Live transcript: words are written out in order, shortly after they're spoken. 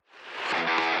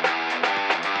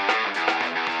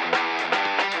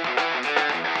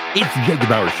It's the Jake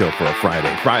Bauer Show for a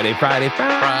Friday. Friday.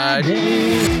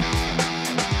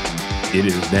 It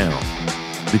is now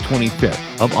the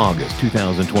 25th of August,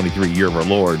 2023, year of our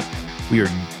Lord. We are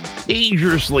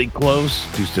dangerously close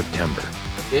to September.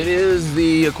 It is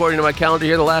according to my calendar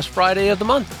here, the last Friday of the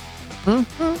month.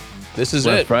 Mm-hmm. This is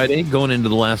last it. Friday, going into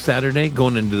the last Saturday,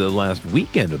 going into the last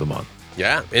weekend of the month.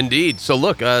 Yeah, indeed. So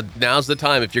look, now's the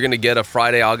time. If you're going to get a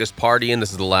Friday, August party in,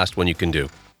 this is the last one you can do.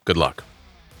 Good luck.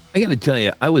 I got to tell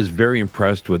you, I was very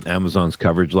impressed with Amazon's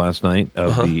coverage last night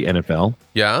of the NFL.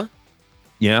 Yeah?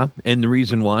 Yeah, and the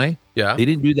reason why? Yeah. They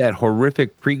didn't do that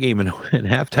horrific pregame and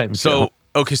halftime show.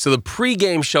 So the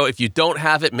pregame show, if you don't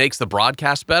have it, makes the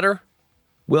broadcast better?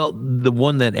 Well, the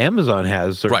one that Amazon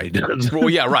has certainly does. Well,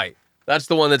 yeah, right. That's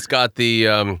the one that's got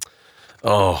the,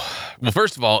 well,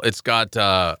 first of all, it's got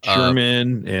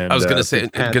Sherman and I was going to say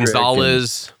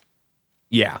Gonzalez.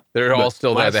 Yeah. They're all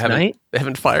still there. They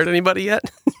haven't fired anybody yet?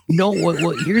 No,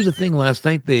 well, here's the thing. Last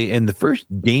night, the first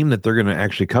game that they're going to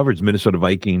actually cover is Minnesota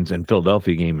Vikings and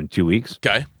Philadelphia game in 2 weeks.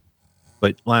 Okay.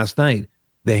 But last night,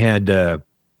 they had,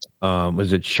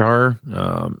 was it Charlize?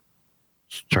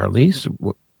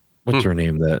 What's her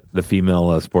name? The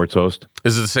female sports host?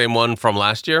 Is it the same one from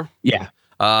last year? Yeah.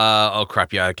 Oh,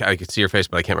 crap. Yeah, I could see her face,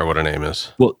 but I can't remember what her name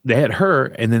is. Well, they had her,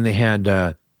 and then they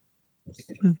had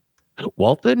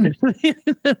Walton.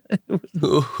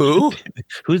 Who?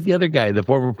 Who's the other guy? The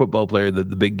former football player, the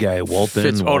big guy,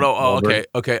 Walton. Okay.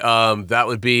 That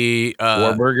would be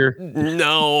Warburger.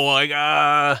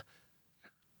 No,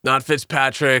 not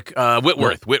Fitzpatrick.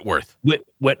 Whitworth. Wentworth.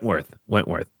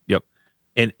 Yep.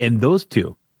 And those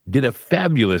two did a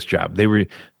fabulous job. They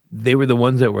were the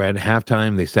ones that were at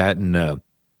halftime. They sat in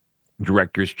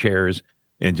directors' chairs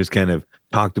and just kind of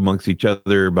talked amongst each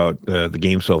other about the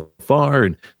game so far.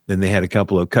 And then they had a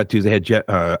couple of cut-tos. They had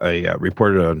a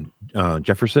reporter on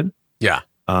Jefferson. Yeah.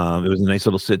 It was a nice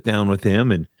little sit-down with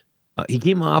him. And he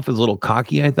came off as a little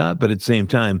cocky, I thought. But at the same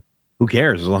time, who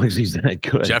cares as long as he's that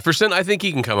good? Jefferson, I think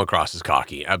he can come across as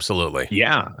cocky. Absolutely.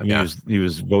 Yeah. I mean, he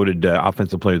was voted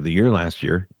Offensive Player of the Year last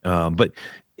year. But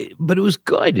it was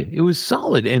good. It was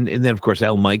solid. And then, of course,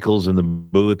 Al Michaels in the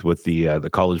booth with the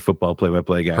college football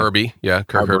play-by-play guy. Herbie. Yeah.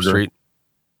 Herb Street.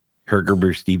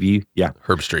 Hergerber Stevie. Yeah.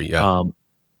 Herb Street. Yeah.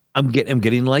 I'm getting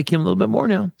to like him a little bit more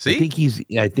now. See?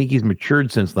 I think he's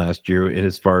matured since last year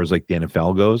as far as like the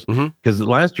NFL goes. Because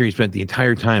last year he spent the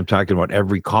entire time talking about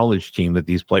every college team that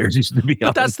these players used to be on.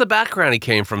 But that's the background he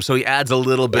came from. So he adds a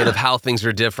little bit of how things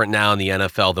are different now in the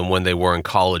NFL than when they were in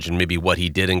college, and maybe what he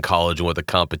did in college and what the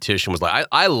competition was like.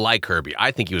 I like Herbie.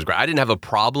 I think he was great. I didn't have a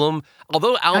problem.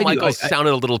 Although Al Michaels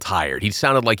sounded a little tired. He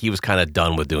sounded like he was kind of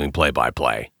done with doing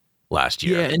play-by-play last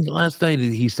year. Yeah, and last night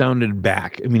he sounded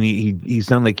back. I mean, he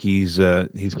sounded like he's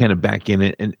kind of back in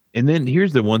it. And then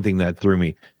here's the one thing that threw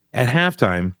me. At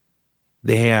halftime,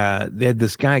 they had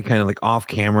this guy kind of like off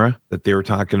camera that they were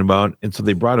talking about, and so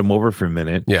they brought him over for a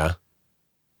minute. Yeah.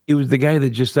 It was the guy that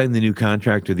just signed the new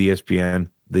contract with ESPN,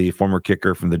 the former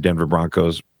kicker from the Denver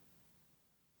Broncos.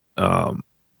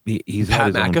 He's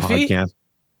Pat had his McAfee? own podcast.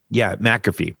 Yeah,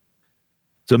 McAfee.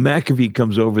 So McAfee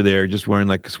comes over there just wearing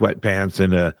like sweatpants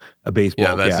and a baseball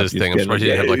cap. Yeah, that's his thing. I'm surprised he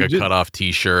didn't have like a cutoff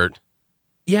T-shirt.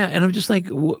 Yeah, and I'm just like,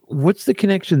 what's the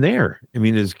connection there? I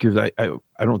mean, is because I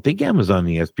don't think Amazon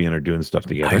and ESPN are doing stuff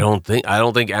together. I don't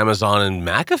think Amazon and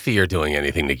McAfee are doing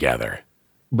anything together.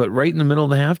 But right in the middle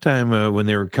of the halftime, when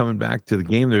they were coming back to the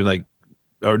game, they're like,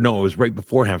 or no, it was right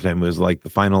before halftime. It was like the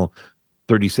final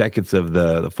 30 seconds of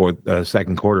the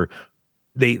second quarter.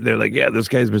 They're like, yeah, this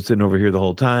guy's been sitting over here the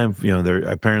whole time. You know, they're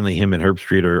apparently him and Herb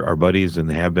Street are buddies, and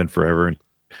they have been forever. And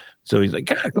so he's like,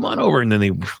 God, come on over. And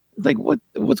then like,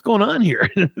 what's going on here?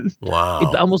 Wow.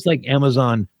 It's almost like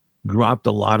Amazon dropped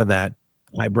a lot of that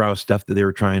highbrow stuff that they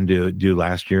were trying to do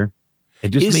last year.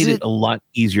 It just made it a lot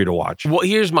easier to watch. Well,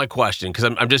 here's my question,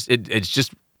 because it's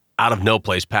just out of no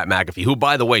place, Pat McAfee, who,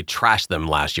 by the way, trashed them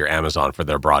last year, Amazon, for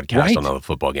their broadcast on all the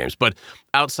football games. But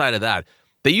outside of that,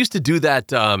 they used to do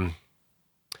that.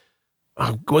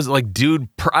 Was it like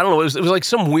I don't know. It was like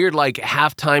some weird like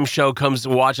halftime show comes to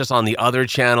watch us on the other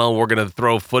channel. We're going to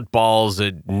throw footballs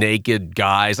at naked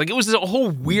guys. Like it was a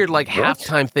whole weird like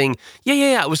halftime thing.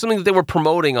 Yeah. It was something that they were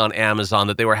promoting on Amazon,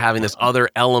 that they were having this other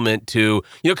element to,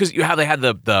 because they had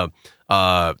the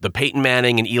the Peyton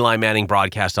Manning and Eli Manning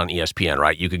broadcast on ESPN,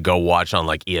 right? You could go watch on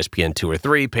like ESPN 2 or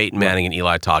 3, Peyton Manning and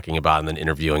Eli talking about and then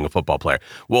interviewing a football player.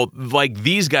 Well, like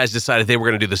these guys decided they were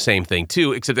going to do the same thing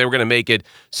too, except they were going to make it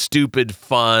stupid,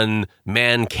 fun,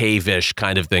 man cave-ish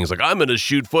kind of things. Like, I'm going to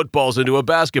shoot footballs into a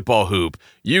basketball hoop.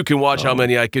 You can watch how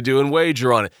many I could do and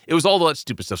wager on it. It was all that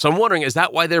stupid stuff. So I'm wondering, is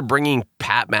that why they're bringing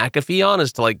Pat McAfee on,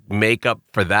 is to like make up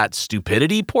for that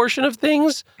stupidity portion of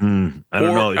things? I don't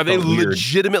know. Are they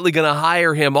legitimately going to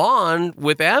hire him on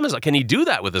with Amazon? Can he do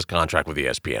that with his contract with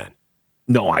ESPN?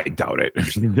 No, I doubt it.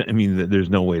 I mean, there's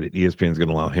no way that ESPN is going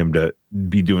to allow him to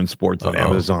be doing sports on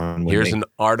Amazon. Here's an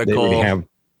article.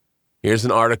 Here's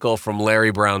an article from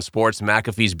Larry Brown Sports.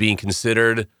 McAfee's being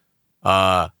considered,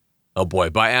 by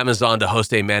Amazon to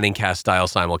host a Manning cast style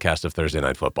simulcast of Thursday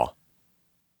Night Football.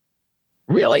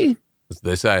 Really? That's what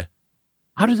they say.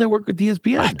 How does that work with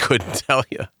ESPN? I couldn't tell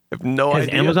you. I have no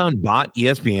idea. Has Amazon bought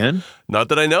ESPN? Not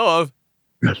that I know of.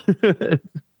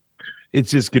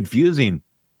 It's just confusing.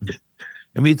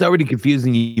 I mean, it's already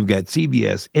confusing. You've got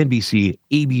CBS, NBC,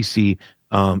 ABC,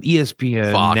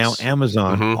 ESPN, Fox. now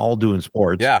Amazon, all doing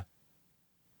sports. Yeah.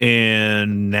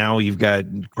 And now you've got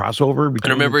crossover. I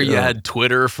remember you had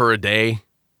Twitter for a day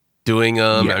doing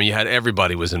them. Yeah. I mean, you had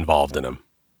everybody was involved in them.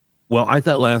 Well, I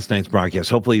thought last night's broadcast,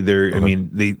 hopefully I mean,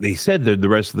 they said that the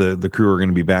rest of the crew are going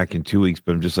to be back in 2 weeks,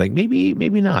 but I'm just like, maybe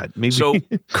not. Maybe. So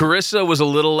Carissa was a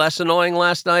little less annoying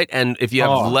last night. And if you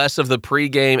have less of the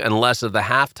pregame and less of the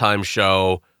halftime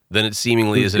show, then it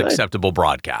seemingly is an acceptable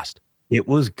broadcast. It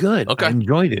was good. Okay. I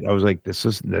enjoyed it. I was like, this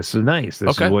is nice.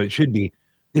 This is what it should be.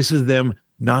 This is them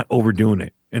not overdoing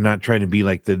it and not trying to be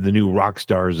like the new rock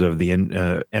stars of the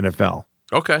NFL.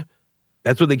 Okay.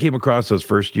 That's what they came across those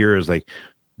first year, is like,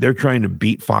 they're trying to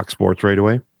beat Fox Sports right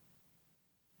away.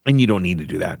 And you don't need to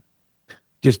do that.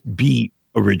 Just be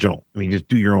original. I mean, just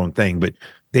do your own thing. But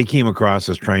they came across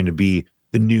as trying to be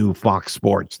the new Fox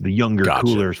Sports, the younger,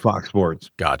 cooler Fox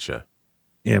Sports. Gotcha.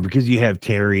 Yeah, because you have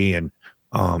Terry and,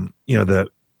 all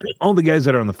the guys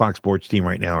that are on the Fox Sports team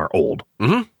right now are old.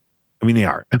 Mm-hmm. I mean, they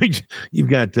are. I mean, you've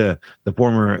got the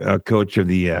former coach of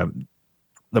the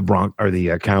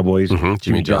Cowboys,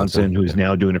 Jimmy Johnson, who's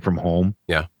now doing it from home.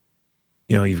 Yeah.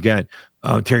 You've got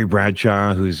Terry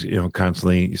Bradshaw, who's,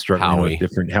 constantly struggling with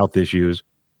different health issues.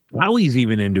 Howie's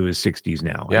even into his 60s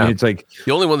now. Yeah. I mean, it's like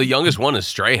the youngest one is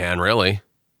Strahan, really.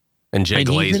 And Jay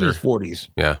Glazer. He's in his 40s.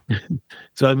 Yeah.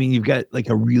 So, I mean, you've got like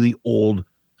a really old,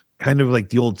 kind of like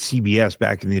the old CBS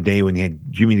back in the day when you had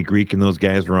Jimmy the Greek and those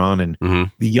guys were on, and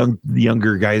the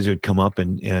younger guys would come up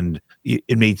and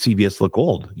it made CBS look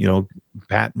old.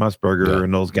 Pat Musburger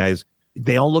and those guys,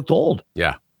 they all looked old.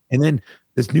 Yeah. And then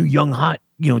this new young hot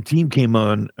team came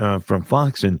on from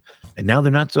Fox, and now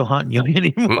they're not so hot and young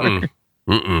anymore.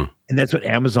 And that's what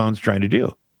Amazon's trying to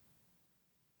do.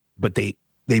 But they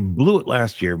blew it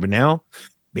last year, but now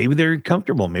maybe they're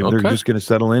comfortable. Maybe they're just going to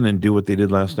settle in and do what they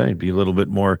did last night, be a little bit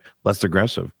less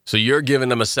aggressive. So you're giving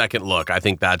them a second look. I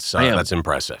think that's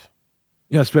impressive.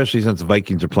 Especially since the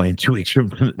Vikings are playing 2 weeks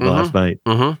from last night.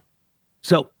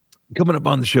 So coming up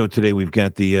on the show today, we've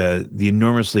got the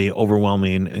enormously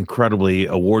overwhelming, incredibly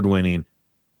award-winning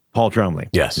Paul Trombley.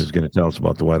 Yes. Who's going to tell us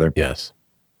about the weather. Yes.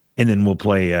 And then we'll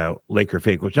play Laker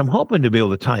Fake, which I'm hoping to be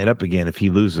able to tie it up again if he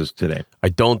loses today. I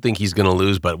don't think he's going to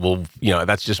lose, but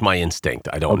that's just my instinct.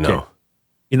 I don't know.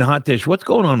 In the hot dish, what's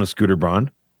going on with Scooter Braun?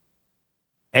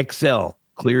 XL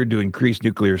cleared to increase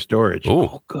nuclear storage. Ooh.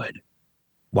 Oh, good.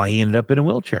 Why he ended up in a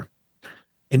wheelchair.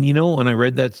 And when I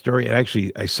read that story,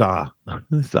 I saw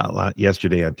a lot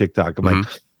yesterday on TikTok. I'm like,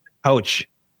 ouch.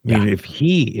 I mean,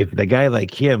 if the guy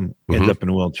like him ends up in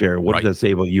a wheelchair, what does that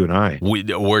say about you and I?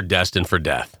 We're destined for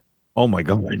death. Oh my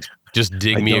God. Just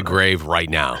dig me a grave right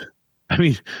now. I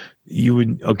mean, you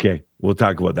would, okay. We'll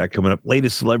talk about that coming up.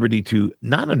 Latest celebrity to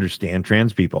not understand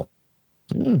trans people.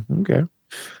 Okay.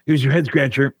 Here's your head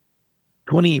scratcher.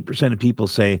 28% of people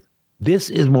say this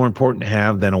is more important to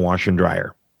have than a washer and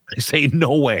dryer. I say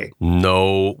no way.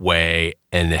 No way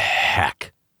and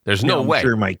heck. There's no way. I'm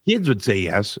sure my kids would say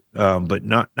yes, but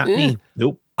not me.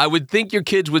 Nope. I would think your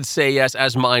kids would say yes,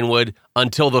 as mine would,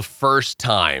 until the first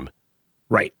time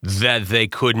that they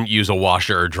couldn't use a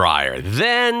washer or dryer.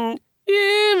 Then,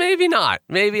 maybe not.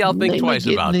 Maybe I'll think twice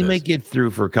about this. They might get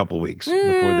through for a couple of weeks before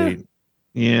they.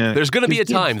 Yeah. There's going to be a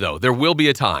time, though. There will be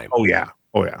a time. Oh, yeah.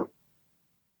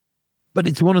 But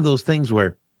it's one of those things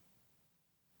where,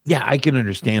 I can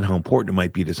understand how important it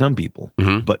might be to some people.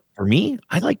 But for me,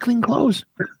 I like clean clothes.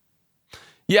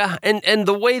 Yeah, and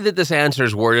the way that this answer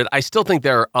is worded, I still think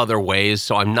there are other ways,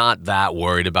 so I'm not that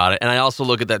worried about it. And I also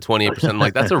look at that 28%,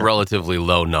 like that's a relatively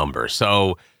low number.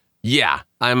 So, yeah,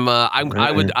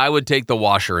 I would take the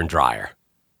washer and dryer.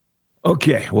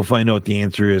 Okay, we'll find out what the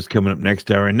answer is coming up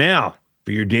next hour. And now,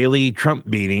 for your daily Trump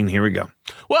beating, here we go.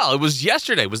 Well, it was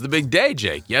yesterday. It was the big day,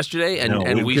 Jake. Yesterday,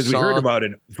 and we because saw... we heard about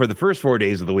it for the first 4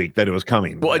 days of the week that it was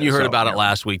coming. Well, and you heard about it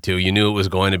last week, too. You knew it was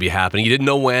going to be happening. You didn't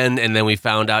know when, and then we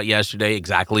found out yesterday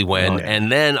exactly when.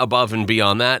 And then above and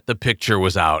beyond that, the picture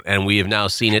was out, and we have now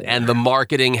seen it. And the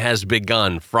marketing has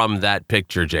begun from that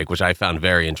picture, Jake, which I found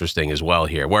very interesting as well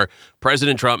here, where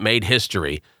President Trump made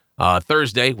history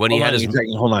Thursday when he had his...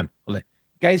 Hold on.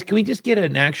 Guys, can we just get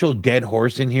an actual dead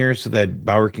horse in here so that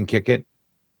Bauer can kick it?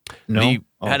 No? He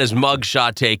had his mug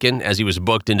shot taken as he was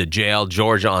booked into jail,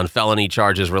 Georgia, on felony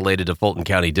charges related to Fulton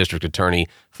County District Attorney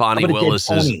Fonnie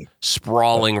Willis's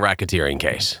sprawling racketeering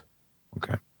case.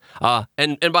 Okay.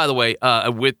 And by the way,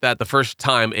 with that, the first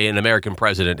time an American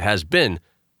president has been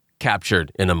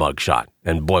captured in a mugshot.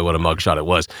 And boy, what a mugshot it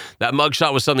was. That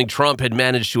mugshot was something Trump had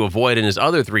managed to avoid in his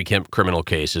other 3 criminal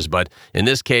cases, but in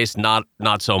this case, not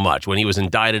so much. When he was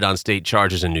indicted on state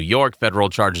charges in New York, federal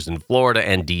charges in Florida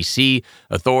and D.C.,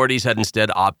 authorities had instead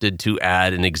opted to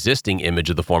add an existing image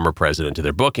of the former president to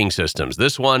their booking systems.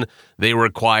 This one, they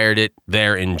required it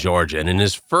there in Georgia. And in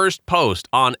his first post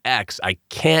on X, I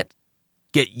can't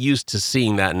get used to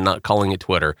seeing that and not calling it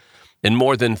Twitter. In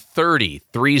more than 30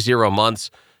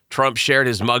 months, Trump shared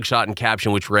his mugshot and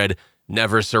caption, which read,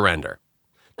 "Never surrender."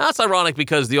 Now, that's ironic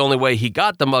because the only way he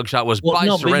got the mugshot was by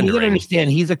surrendering. But you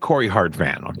understand, he's a Corey Hart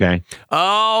fan, okay?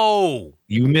 Oh.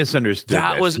 You misunderstood.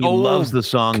 He loves the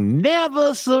song,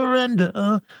 "Never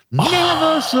Surrender,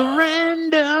 Never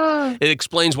Surrender." It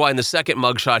explains why in the second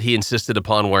mugshot, he insisted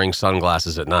upon wearing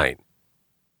sunglasses at night.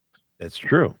 That's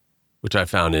true. Which I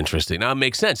found interesting. Now, it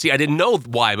makes sense. See, I didn't know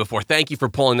why before. Thank you for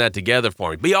pulling that together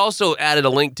for me. But he also added a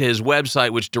link to his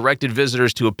website, which directed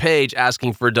visitors to a page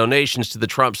asking for donations to the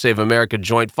Trump Save America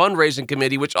Joint Fundraising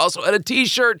Committee, which also had a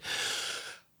T-shirt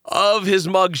of his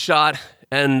mugshot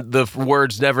and the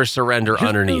words "Never Surrender" Just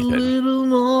underneath it. A little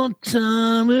more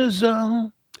time is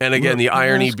all. And again, the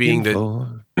irony being that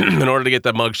in order to get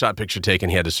that mugshot picture taken,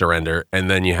 he had to surrender, and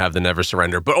then you have the "Never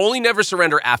Surrender," but only never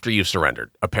surrender after you've surrendered.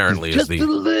 Apparently, just a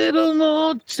little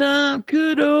more time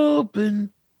could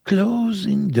open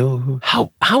closing door.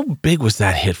 How big was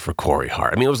that hit for Corey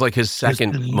Hart? I mean, it was like his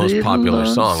second most popular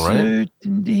song, right?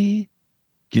 Uncertainty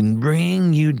can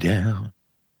bring you down,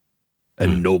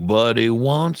 and nobody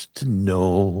wants to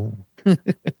know.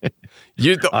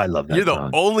 I love that. You're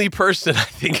song. The only person I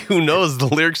think who knows the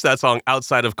lyrics to that song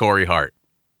outside of Corey Hart.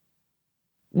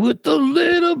 With a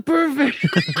little perfect.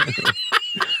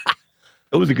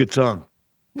 It was a good song.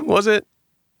 Was it?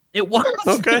 It was.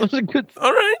 Okay. It was a good song.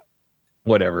 All right.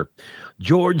 Whatever.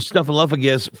 George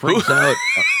Snuffleupagus freaks out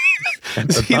at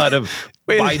the thought of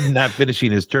Biden not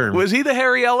finishing his term. Was he the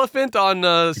hairy elephant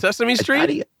on Sesame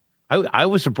Street? I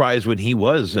was surprised when he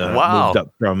was moved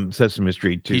up from Sesame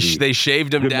Street to they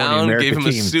shaved him down, gave him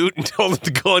a suit, and told him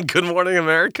to go on Good Morning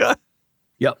America.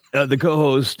 Yep. The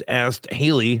co-host asked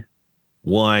Haley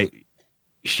why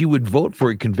she would vote for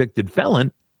a convicted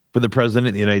felon for the president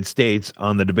of the United States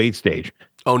on the debate stage.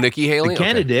 Oh, Nikki Haley? The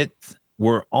candidates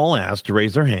were all asked to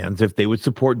raise their hands if they would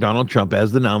support Donald Trump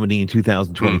as the nominee in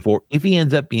 2024 if he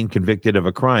ends up being convicted of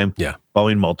a crime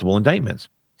following multiple indictments.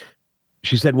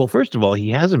 She said, well, first of all, he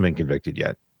hasn't been convicted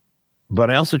yet, but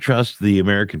I also trust the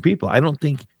American people. I don't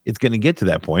think it's going to get to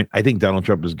that point. I think Donald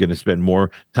Trump is going to spend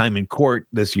more time in court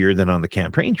this year than on the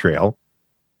campaign trail,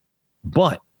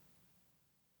 but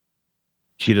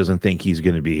she doesn't think he's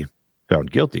going to be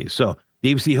found guilty. So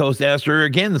the ABC host asked her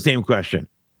again the same question,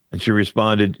 and she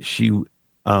responded she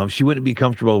wouldn't be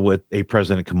comfortable with a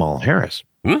President Kamala Harris.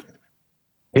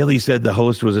 Haley said the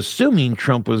host was assuming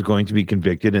Trump was going to be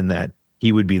convicted and that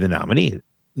he would be the nominee.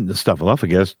 The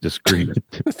Snuffleupagus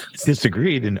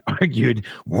disagreed and argued,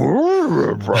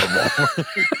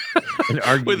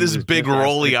 with his big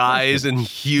rolly eyes and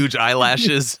huge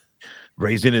eyelashes,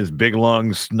 raising his big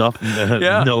long snuff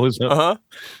nose.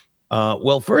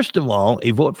 Well, first of all,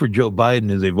 a vote for Joe Biden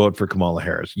is a vote for Kamala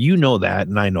Harris. You know that,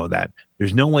 and I know that.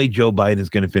 There's no way Joe Biden is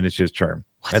going to finish his term.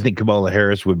 What? I think Kamala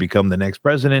Harris would become the next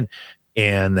president,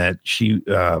 and that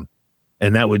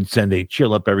and that would send a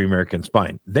chill up every American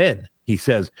spine. Then he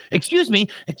says, excuse me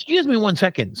 1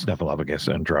 second,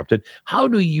 Snuffleupagus interrupted. How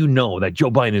do you know that Joe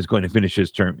Biden is going to finish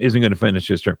his term, isn't going to finish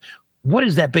his term? What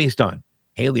is that based on?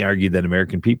 Haley argued that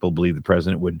American people believe the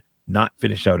president would not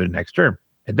finish out his next term.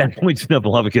 At that point,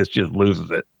 Snuffleupagus just loses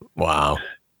it. Wow.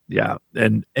 Yeah.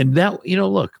 And that,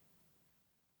 look,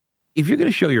 if you're going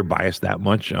to show your bias that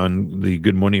much on the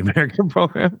Good Morning America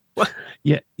program,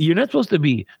 you're not supposed to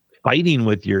be fighting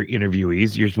with your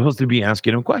interviewees. You're supposed to be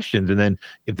asking them questions, and then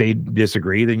if they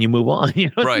disagree, then you move on.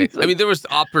 Right. It's like, I mean, there was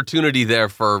opportunity there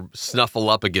for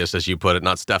Snuffleupagus, as you put it,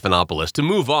 not Stephanopoulos, to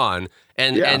move on,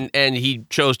 and he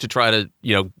chose to try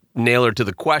to, nail her to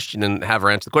the question and have her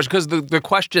answer the question, because the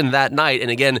question that night,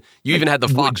 and again, you even had the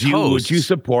Fox hosts. Would you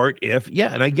support if?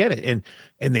 Yeah, and I get it,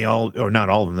 and they all, or not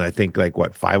all of them. I think like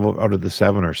 5 out of the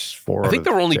 7 or 4. I think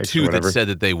there were only 2 that whatever said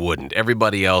that they wouldn't.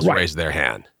 Everybody else raised their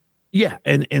hand. Yeah,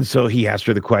 and so he asked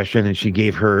her the question, and she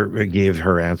gave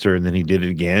her answer, and then he did it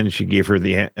again. She gave her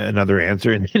another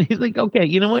answer, and then he's like, "Okay,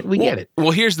 you know what? We get it."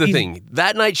 Well, here's the thing: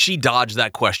 that night she dodged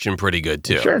that question pretty good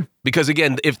too. Sure. Because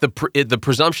again, if the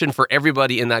presumption for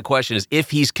everybody in that question is,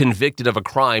 if he's convicted of a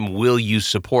crime, will you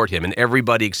support him? And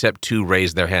everybody except 2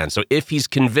 raised their hand. So if he's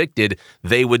convicted,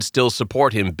 they would still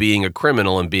support him being a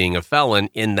criminal and being a felon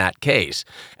in that case.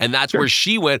 And that's where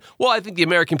she went, well, I think the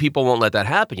American people won't let that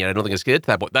happen yet. I don't think it's going to get to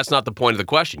that point. That's not the point of the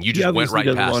question. You just went right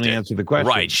past doesn't want to answer the question.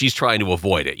 Right. She's trying to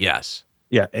avoid it. Yes.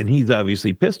 Yeah, and he's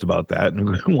obviously pissed about that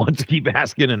and wants to keep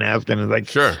asking and asking. It's like,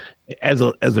 sure. As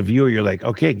a viewer, you're like,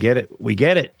 okay, get it. We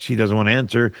get it. She doesn't want to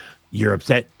answer. You're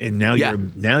upset, and now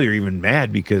you're even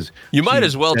mad because you might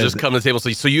as well just come to the table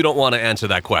so you don't want to answer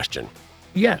that question.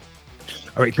 Yeah.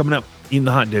 All right, coming up in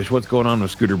the hot dish, what's going on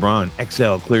with Scooter Braun?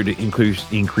 XL cleared to increase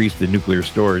the nuclear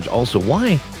storage. Also,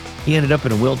 why he ended up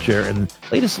in a wheelchair, and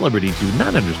latest celebrities do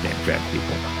not understand trans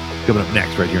people. Coming up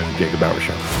next, right here on the Jacob Bauer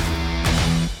Show.